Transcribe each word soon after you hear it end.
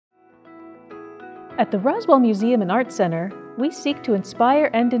At the Roswell Museum and Art Center, we seek to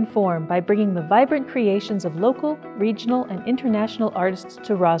inspire and inform by bringing the vibrant creations of local, regional, and international artists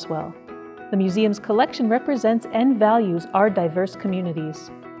to Roswell. The museum's collection represents and values our diverse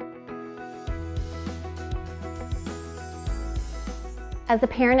communities. As a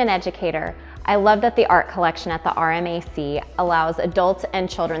parent and educator, I love that the art collection at the RMAC allows adults and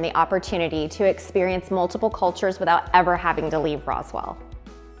children the opportunity to experience multiple cultures without ever having to leave Roswell.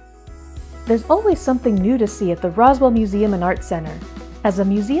 There's always something new to see at the Roswell Museum and Art Center. As a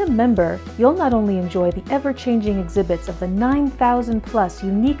museum member, you'll not only enjoy the ever-changing exhibits of the 9,000+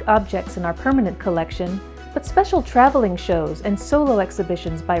 unique objects in our permanent collection, but special traveling shows and solo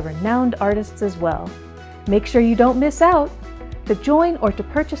exhibitions by renowned artists as well. Make sure you don't miss out! To join or to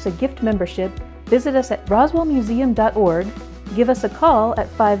purchase a gift membership, visit us at roswellmuseum.org, give us a call at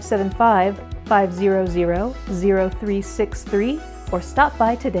 575-500-0363, or stop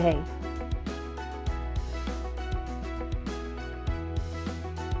by today.